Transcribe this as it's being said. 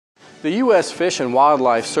The U.S. Fish and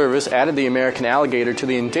Wildlife Service added the American alligator to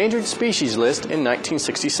the endangered species list in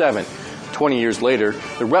 1967. 20 years later,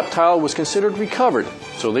 the reptile was considered recovered,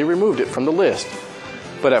 so they removed it from the list.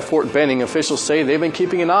 But at Fort Benning, officials say they've been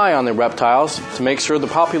keeping an eye on the reptiles to make sure the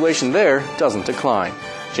population there doesn't decline.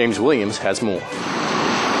 James Williams has more.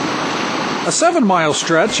 A 7-mile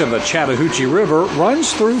stretch of the Chattahoochee River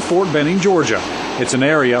runs through Fort Benning, Georgia. It's an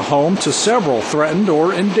area home to several threatened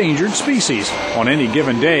or endangered species. On any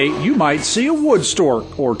given day, you might see a wood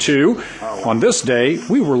stork or two. On this day,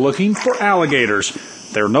 we were looking for alligators.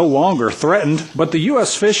 They're no longer threatened, but the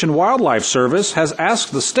U.S. Fish and Wildlife Service has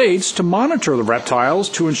asked the states to monitor the reptiles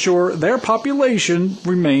to ensure their population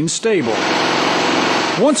remains stable.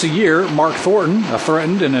 Once a year, Mark Thornton, a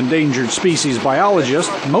threatened and endangered species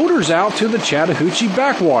biologist, motors out to the Chattahoochee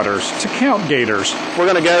backwaters to count gators. We're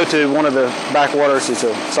going to go to one of the backwaters. It's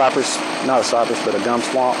a cypress, not a cypress, but a gum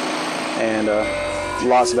swamp, and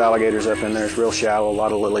lots of alligators up in there. It's real shallow, a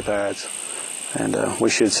lot of lily pads, and we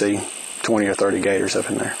should see 20 or 30 gators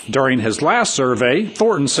up in there. During his last survey,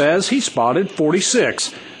 Thornton says he spotted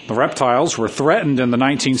 46. The reptiles were threatened in the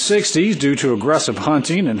 1960s due to aggressive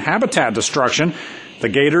hunting and habitat destruction. The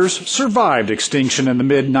gators survived extinction in the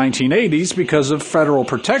mid-1980s because of federal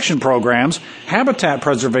protection programs, habitat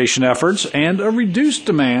preservation efforts, and a reduced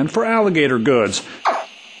demand for alligator goods.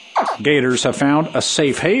 Gators have found a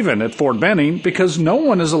safe haven at Fort Benning because no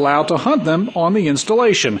one is allowed to hunt them on the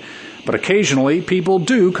installation. But occasionally, people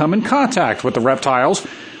do come in contact with the reptiles.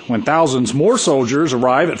 When thousands more soldiers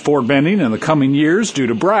arrive at Fort Benning in the coming years due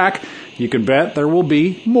to BRAC, you can bet there will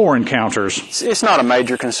be more encounters. It's not a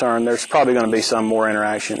major concern. There's probably going to be some more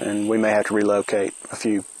interaction, and we may have to relocate a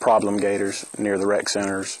few problem gators near the rec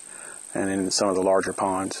centers and in some of the larger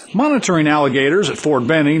ponds. Monitoring alligators at Fort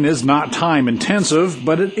Benning is not time-intensive,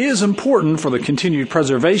 but it is important for the continued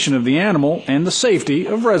preservation of the animal and the safety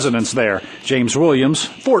of residents there. James Williams,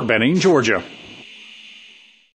 Fort Benning, Georgia.